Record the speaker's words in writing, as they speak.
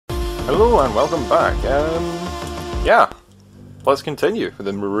Hello and welcome back. Yeah, let's continue with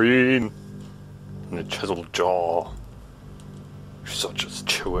the Marine and the chiseled jaw. Such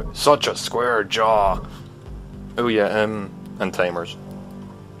a square jaw. Oh yeah, and timers.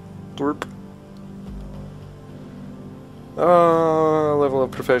 Derp. Level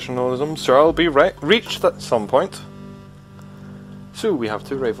of professionalism, so I'll be reached at some point. So we have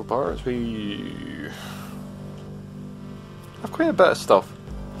 2 rifle parts. We have quite a bit of stuff.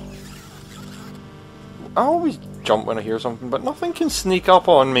 I always jump when I hear something, but nothing can sneak up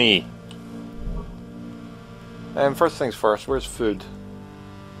on me. First things first, where's food?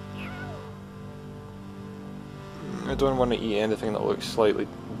 I don't want to eat anything that looks slightly...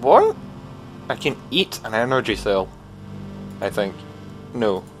 What? I can eat an energy cell, I think.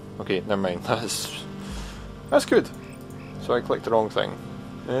 No. Okay, never mind. That's good. So I clicked the wrong thing.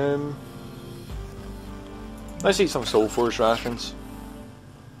 Let's eat some Soul Force rations.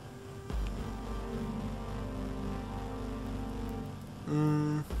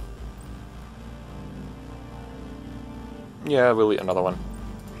 Yeah, we'll eat another one.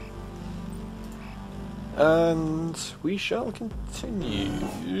 And we shall continue.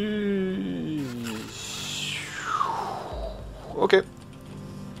 Okay.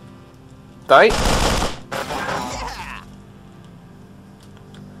 Die.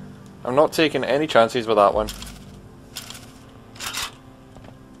 I'm not taking any chances with that one.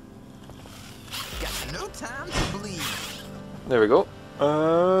 Got no time to bleed. There we go.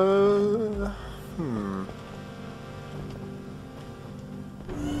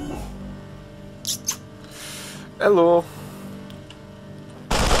 Hello.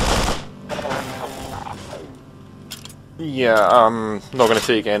 Yeah, I'm not going to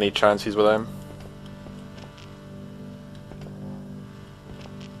take any chances with him.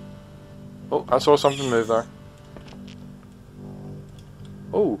 Oh, I saw something move there.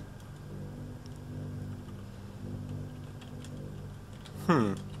 Oh.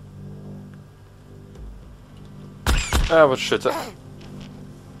 I will shoot it.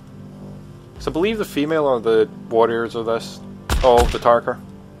 So I believe the female are the warriors of this. Oh, the Tarker.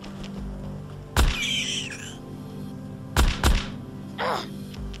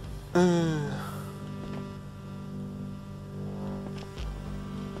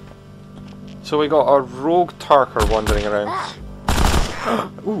 So we got a rogue Tarker wandering around.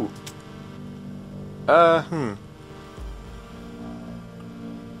 Ooh.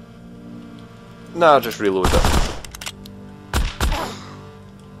 Nah, just reload it.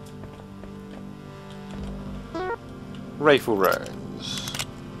 Rifle rounds.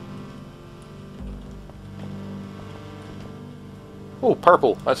 Oh,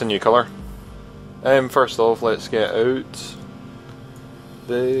 purple. That's a new colour. First off, let's get out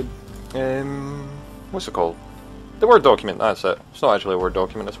the what's it called? The Word document. That's it. It's not actually a Word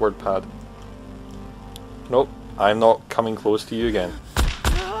document. It's WordPad. Nope. I'm not coming close to you again.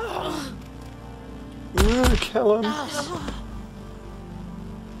 Kill him.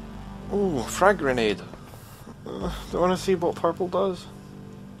 Ooh, frag grenade. Do you want to see what purple does?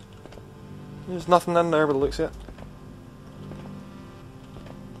 There's nothing in there, but it looks it.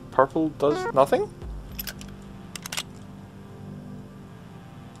 Purple does nothing?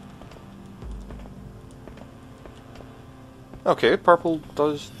 Okay, purple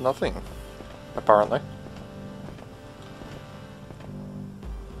does nothing, apparently.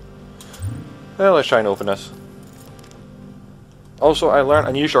 Well, let's try and open this. Also, I learned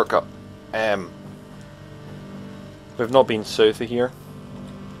a new shortcut. We've not been south of here.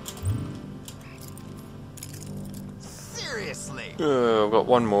 Seriously? I've got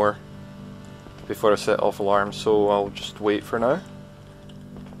one more before I set off alarms, so I'll just wait for now.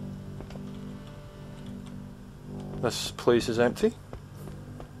 This place is empty.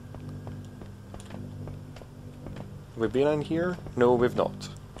 Have we been in here? No, we've not.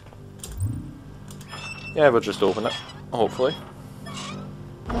 Yeah, we'll just open it, hopefully.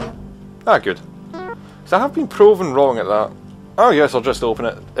 Ah, good. So I have been proven wrong at that. Oh yes, I'll just open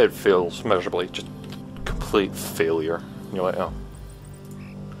it. It fails miserably. Just complete failure. And you're like, oh.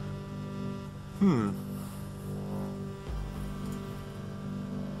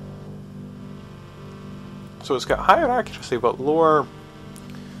 So it's got higher accuracy but lower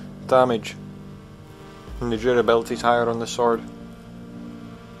damage. And the durability is higher on the sword.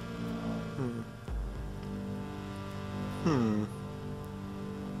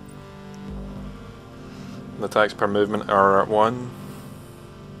 The attacks per movement are at 1.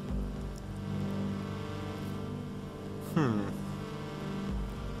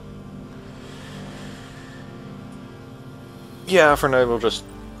 Yeah, for now we'll just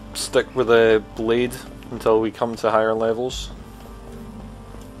stick with the blade until we come to higher levels.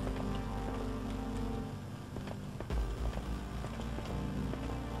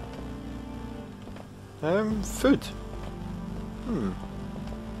 Food.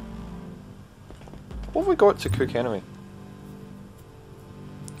 What have we got to cook anyway?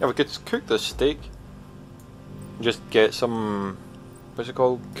 Yeah, we could cook this steak. Just get some, what's it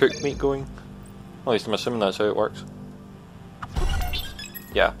called, cooked meat going. At least I'm assuming that's how it works.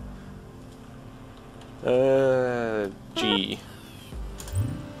 Yeah. G.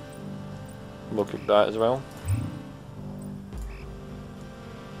 We'll cook that as well.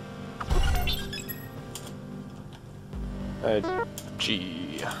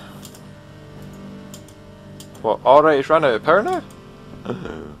 G. What? Alright, it's run out of power now?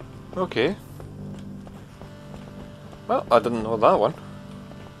 Okay. Well, I didn't know that one.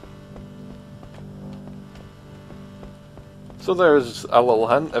 So there's a little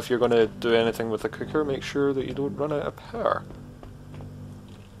hint, if you're going to do anything with the cooker, make sure that you don't run out of power.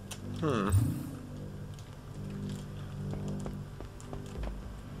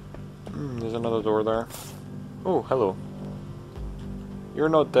 There's another door there. Oh, hello. You're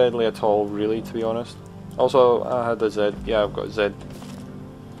not deadly at all, really, to be honest. Also, I had a Z. Yeah, I've got a Z.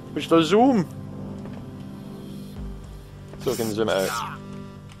 Which does zoom! So we can zoom it out.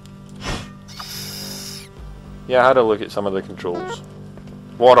 Yeah, I had a look at some of the controls.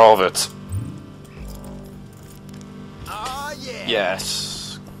 What of it? Oh, yeah.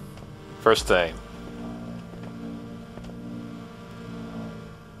 Yes! First time.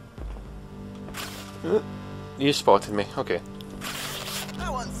 You spotted me, okay. I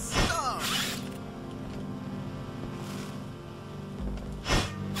want some.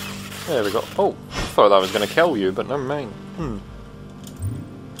 There we go. Oh, I thought that was going to kill you, but never mind.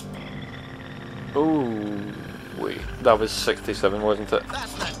 Oh, wait. That was 67, wasn't it?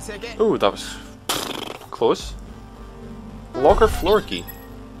 That's that ticket. Oh, that was close. Locker floor key.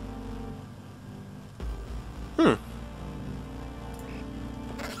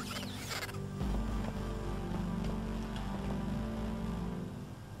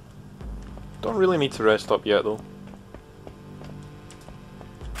 Don't really need to rest up yet, though.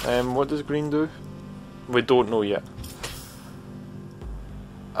 What does green do? We don't know yet.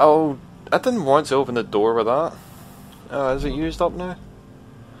 Oh, I didn't want to open the door with that. Is it used up now?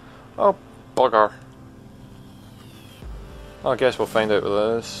 Oh, bugger. I guess we'll find out with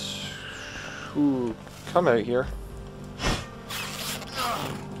this. Ooh, come out here.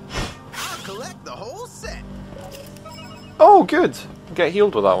 I'll collect the whole set. Oh, good! Get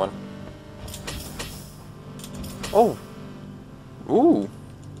healed with that one. Oh. Ooh.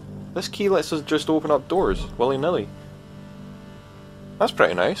 This key lets us just open up doors, willy-nilly. That's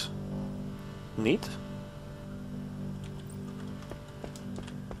pretty nice. Neat.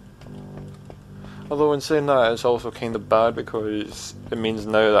 Although in saying that, it's also kind of bad because it means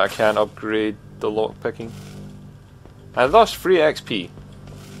now that I can't upgrade the lockpicking. And thus free XP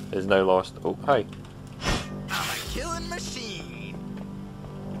is now lost. Oh, hi. I'm a killing machine.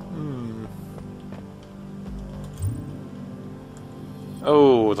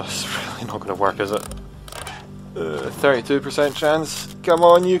 Oh, that's really not going to work, is it? 32% chance. Come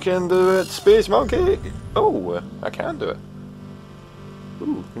on, you can do it, Space Monkey! Oh, I can do it.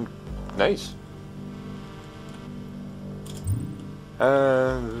 Ooh, nice.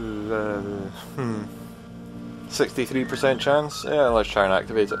 63% chance. Yeah, let's try and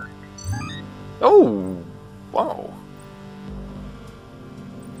activate it. Oh, wow.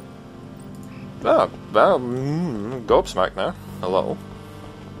 Well, gobsmacked now, a little.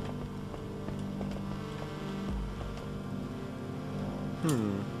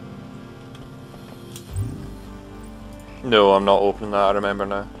 No, I'm not opening that, I remember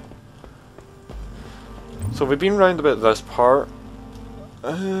now. So we've been round about this part.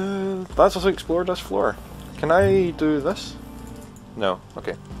 Let's also explore this floor. Can I do this? No,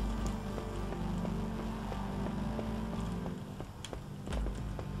 okay.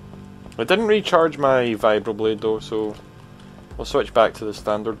 I didn't recharge my vibroblade though, so we'll switch back to the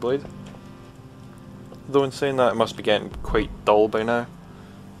standard blade. Though in saying that, it must be getting quite dull by now.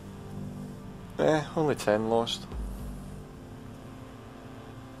 Only 10 lost.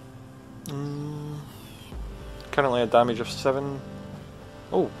 Currently a damage of 7.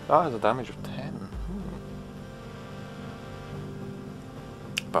 Oh, that has a damage of 10.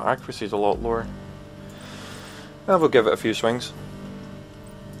 But accuracy is a lot lower. Well, we'll give it a few swings.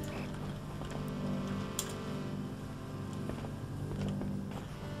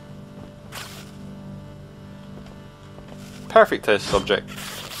 Perfect test subject.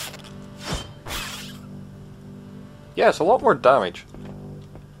 Yes, a lot more damage.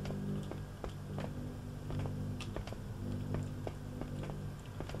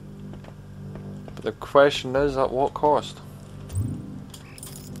 But the question is, at what cost?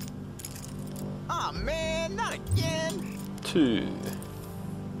 Ah, man. 2.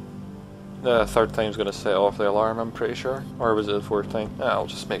 The third time's going to set off the alarm, I'm pretty sure. Or was it the fourth time? Yeah, I'll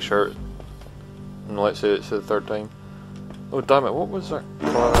just make sure. And let's say it's the third time. Oh damn it, what was that?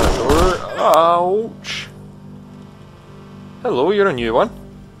 Oh, that door. Ouch! Hello, you're a new one.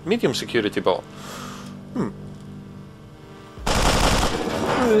 Medium security bot.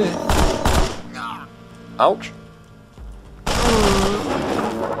 Ouch.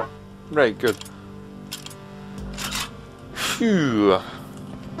 Right, good. Phew.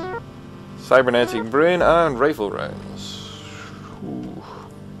 Cybernetic brain and rifle rounds. Ooh.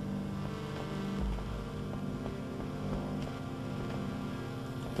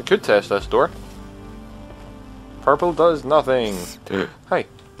 We could test this door. Purple does nothing. Hi.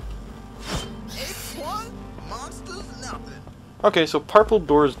 H1, monsters, nothing. Okay, so purple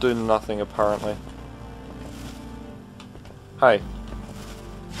doors do nothing apparently. Hi.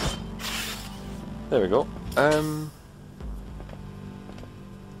 There we go.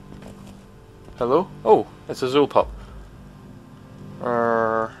 Hello? Oh, it's a Zool pup.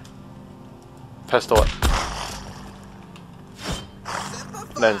 Pistol it.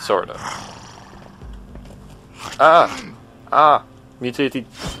 Then sorta. Mutated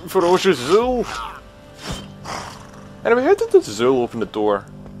ferocious Zool. Anyway, how did the Zool open the door?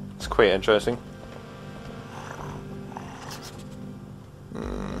 It's quite interesting.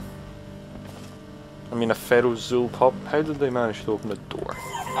 I mean, a feral Zool pup. How did they manage to open the door?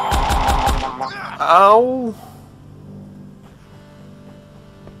 Ow!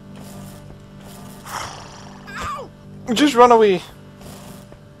 Just run away!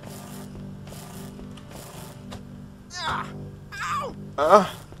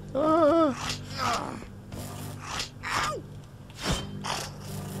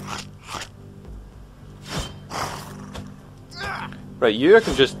 Right, you I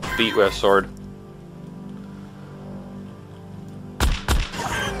can just beat with a sword.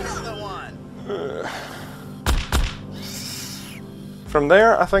 From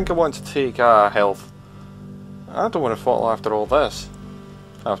there, I think I want to take health. I don't want to fall after all this.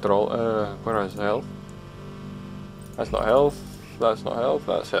 After all, where is the health? That's not health, that's not health,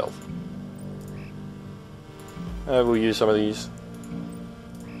 that's health. We'll use some of these.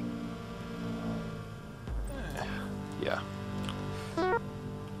 Yeah.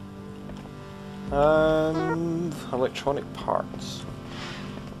 And electronic parts.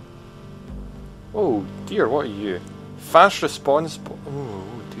 Oh dear, what are you? Fast response. Oh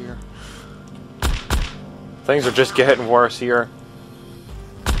dear. Things are just getting worse here.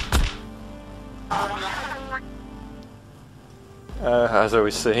 As I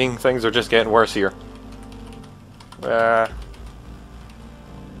was saying, things are just getting worse here.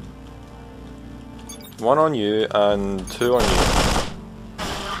 One on you and two on you.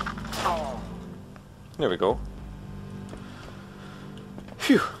 There we go.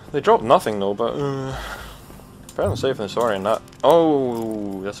 Phew. They dropped nothing though, but better safe than sorry in that.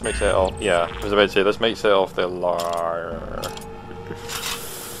 Oh, this might set off. Yeah, I was about to say this might set off the alarm.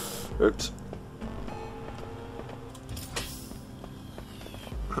 Oops.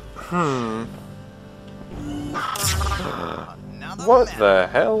 What the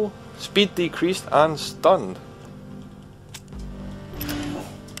hell? Speed decreased and stunned.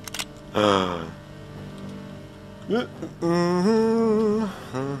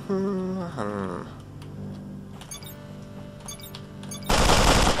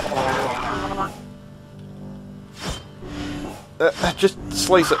 Just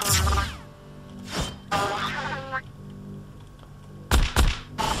slice it.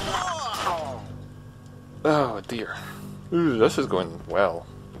 Oh dear. Ooh, this is going well.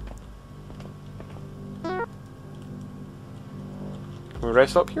 Can we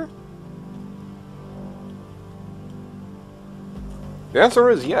rest up here? The answer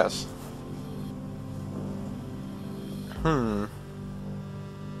is yes.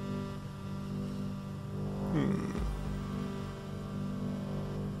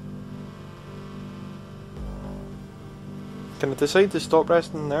 Can I decide to stop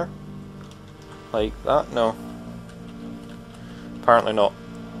resting there? Like that? No. Apparently not.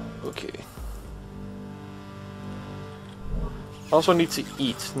 Okay. Also need to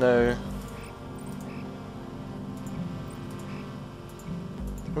eat now.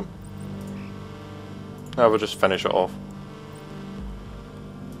 I will just finish it off.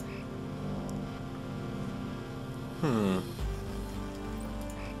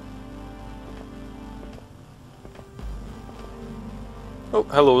 Oh,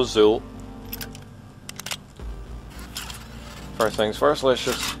 hello, Zool. First things first, let's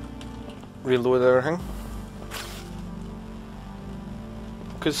just reload everything.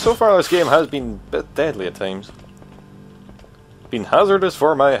 Because so far this game has been a bit deadly at times. been hazardous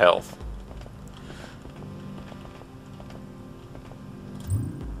for my health.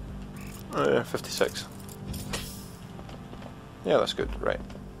 56. Yeah, that's good, right.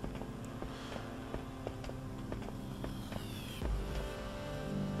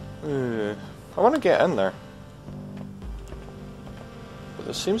 I want to get in there. But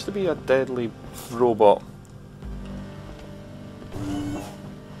there seems to be a deadly robot.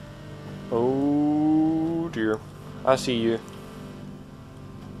 Oh dear. I see you.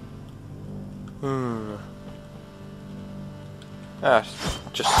 Ah,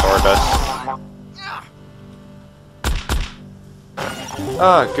 just SotS.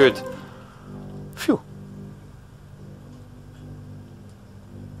 Ah, good. Phew.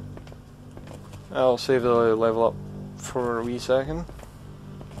 I'll save the level up for a wee second.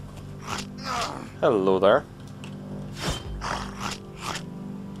 Hello there.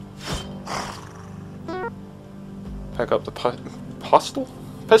 Pick up the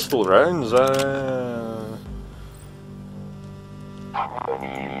pistol rounds.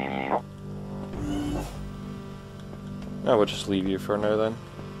 I will just leave you for now then.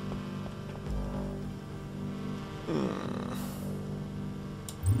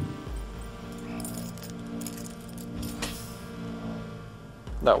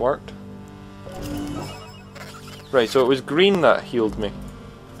 That worked. Right, so it was green that healed me.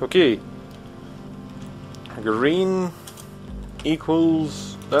 Okay. Green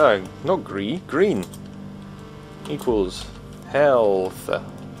equals... not green. Equals health.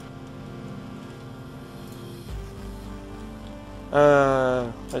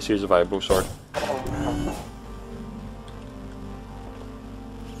 Let's use a vibro sword.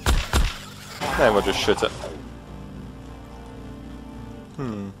 Then we'll just shoot it.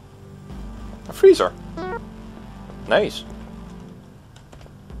 A freezer. Nice.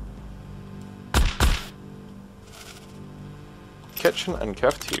 Kitchen and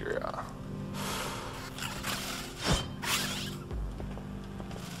cafeteria.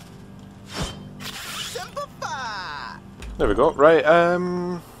 Simplify. There we go. Right,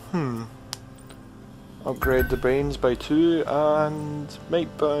 upgrade the brains by 2 and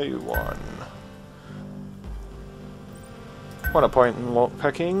might by 1. 1 a point in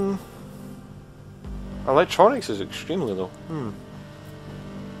lockpicking. Electronics is extremely low.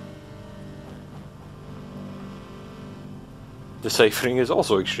 Deciphering is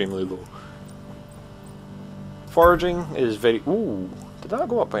also extremely low. Foraging is very... Ooh, did that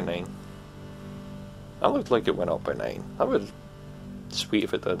go up by 9? That looked like it went up by 9. That would... Sweet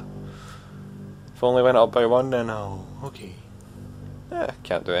if it did. If only went up by 1, then oh, okay.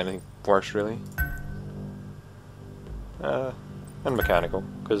 Can't do anything worse really. And mechanical,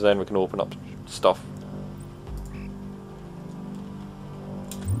 because then we can open up stuff.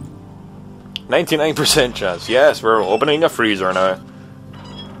 99% chance. Yes, we're opening a freezer now.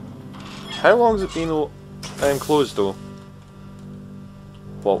 How long has it been closed though?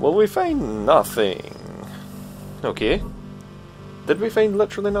 What will we find? Nothing. Okay. Did we find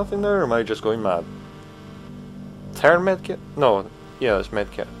literally nothing there, or am I just going mad? Turn medkit? No. Yeah, it's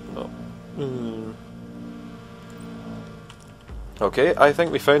medkit. No. Okay, I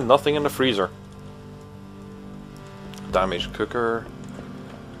think we found nothing in the freezer. Damaged cooker.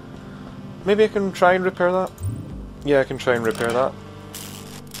 Maybe I can try and repair that? Yeah, I can try and repair that.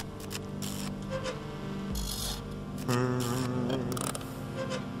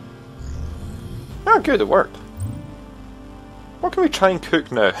 Ah, good, it worked. What can we try and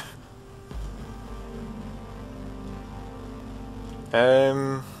cook now?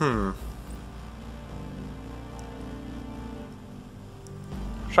 Try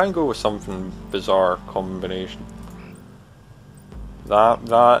and go with something bizarre combination.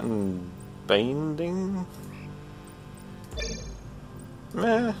 That and binding?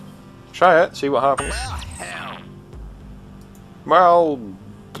 Meh. Try it, see what happens. Well, hell. Well,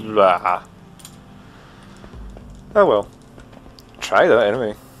 blah. Oh well. Try that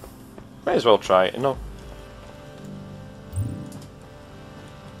anyway. Might as well try it, you know.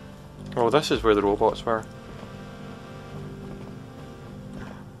 Oh, this is where the robots were.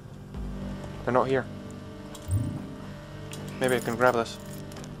 They're not here. Maybe I can grab this.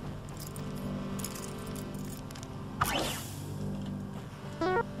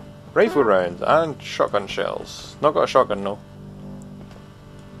 Rifle rounds and shotgun shells. Not got a shotgun, no.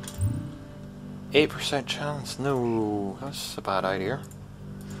 8% chance. No, that's a bad idea.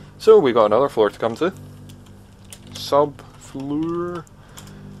 So we got another floor to come to. Subfloor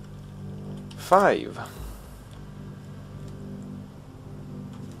 5.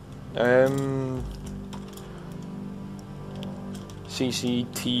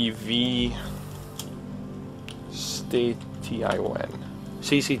 CCTV state TION.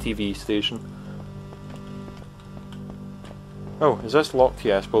 CCTV station. Oh, is this locked?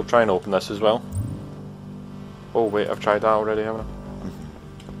 Yes, we'll try and open this as well. Oh wait, I've tried that already, haven't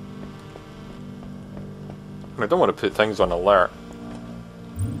I? I don't want to put things on alert.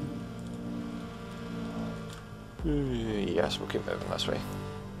 Yes, we'll keep moving this way.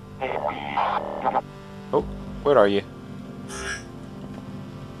 Oh, where are you?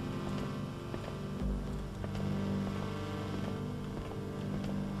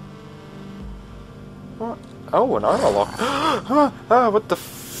 What? Oh, an armor lock. What the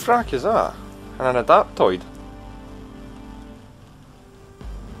frack is that? And an adaptoid.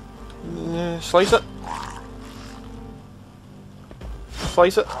 Slice it.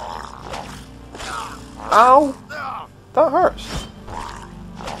 Slice it. Ow! That hurts.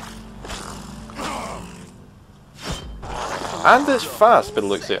 And it's fast, but it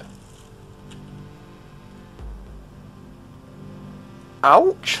looks it.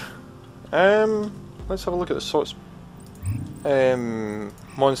 Ouch! Let's have a look at the SotS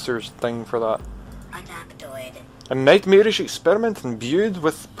monsters thing for that. Adaptoid. A nightmarish experiment imbued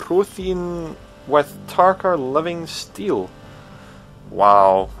with protein with Tarkar living steel.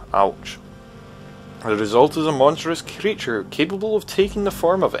 Wow, ouch. The result is a monstrous creature capable of taking the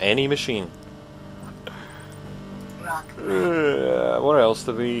form of any machine. Rock. What else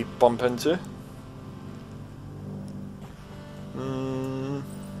did we bump into?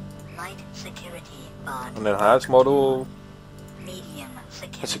 Light security bot. An enhanced model. Medium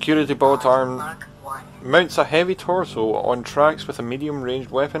security. A security bot arm Mark 1. mounts a heavy torso on tracks with a medium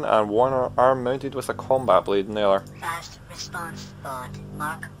ranged weapon and one arm mounted with a combat blade in the other. Fast response bot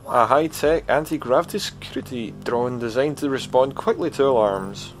Mark 1. A high-tech anti-gravity security drone designed to respond quickly to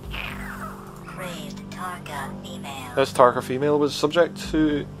alarms. Crazed Targa female. This Tarkar female was subject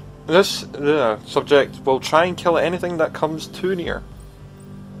to... This subject will try and kill anything that comes too near.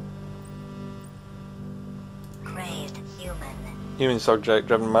 Crazed human. Human subject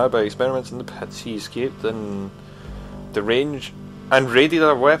driven mad by experiments in the pits. He escaped in the range and raided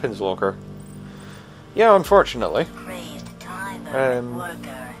a weapons locker. Yeah, unfortunately. Crazed timer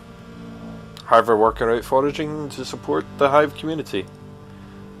worker. However, worker out foraging to support the hive community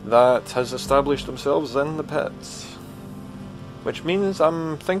that has established themselves in the pits. Which means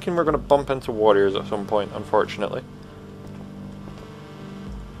I'm thinking we're going to bump into warriors at some point, unfortunately.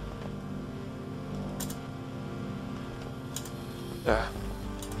 There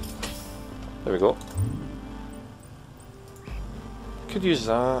we go. Could use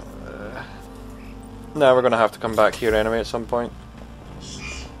that. Nah, we're going to have to come back here anyway at some point.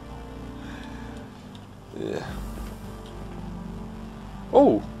 Yeah.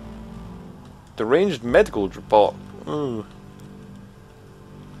 Oh! The ranged medical bot.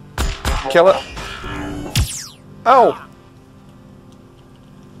 Kill it. Ow!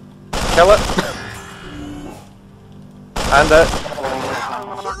 Kill it. And it.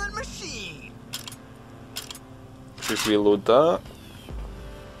 Killing machine. Just reload that.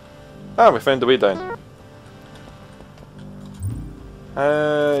 Ah, we found the way down.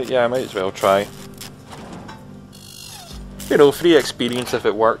 Yeah, I might as well try. You know, free experience if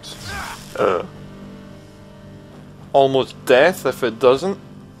it works. Almost death if it doesn't.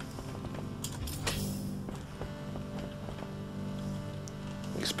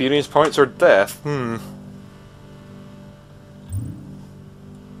 Experience points or death?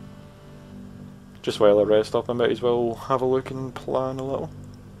 Just while I rest up, I might as well have a look and plan a little.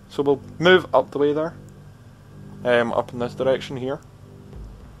 So we'll move up the way there. Up in this direction here.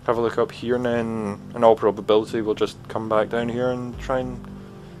 Have a look up here, and then in all probability we'll just come back down here and try and,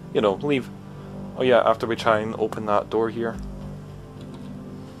 you know, leave. Oh yeah, after we try and open that door here.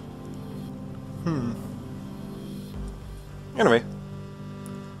 Anyway.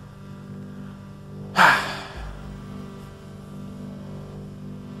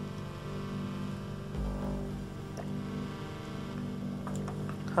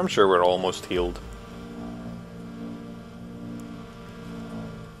 I'm sure we're almost healed.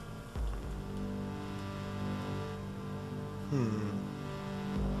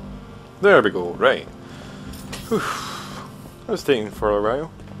 There we go, right. Whew. That was taking for a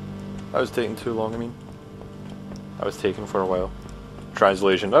while. That was taking too long, I mean. That was taking for a while.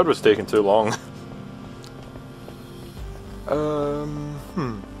 Translation, that was taking too long.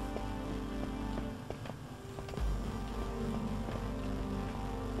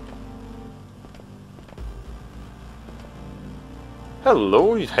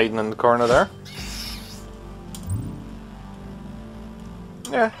 Hello, he's hiding in the corner there.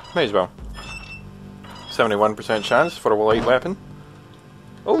 Yeah, may as well. 71% chance for a light weapon.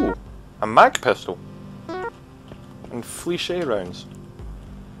 Oh, a mag pistol. And fleche rounds.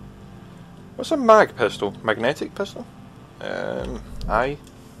 What's a mag pistol? Magnetic pistol? Aye.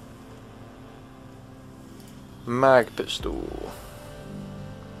 Mag pistol.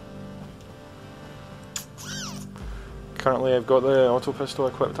 Currently I've got the auto pistol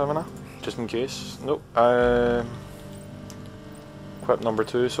equipped, haven't I? Just in case. Nope. Equip number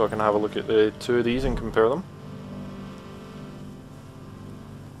 2 so I can have a look at the two of these and compare them.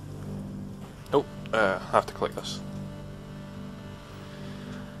 Nope. I have to click this.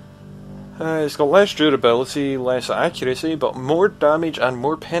 It's got less durability, less accuracy, but more damage and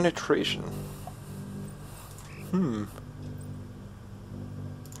more penetration.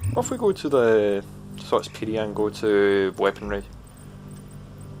 What if we go to the SotS and go to weaponry?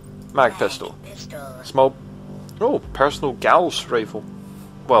 Mag pistol. Small... Oh, personal Gauss rifle.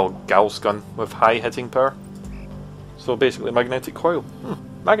 Well, Gauss gun with high hitting power. So basically magnetic coil.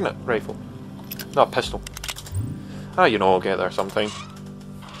 Magnet rifle. Not pistol. Ah, you know, I'll get there sometime.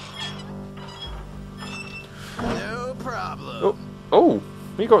 No problem. Oh, oh,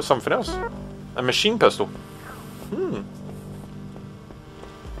 we got something else. A machine pistol.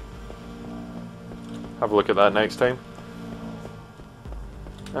 Have a look at that next time.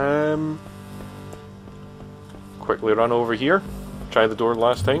 Quickly run over here. Try the door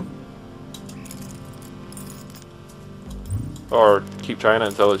last time. Or keep trying it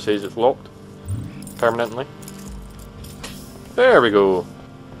until it says it's locked. Permanently. There we go.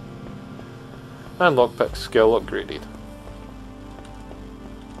 And lockpick skill upgraded.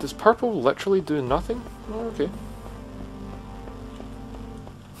 Does purple literally do nothing? Oh, okay.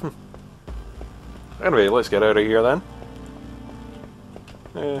 Anyway, let's get out of here then.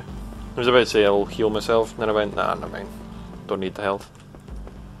 I was about to say I'll heal myself, and then I went, nah, never mind. Don't need the health.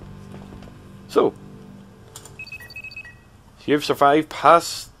 So, you've survived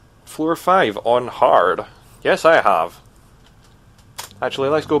past floor 5 on hard. Yes, I have. Actually,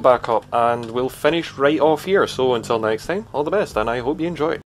 let's go back up, and we'll finish right off here. So until next time, all the best, and I hope you enjoy.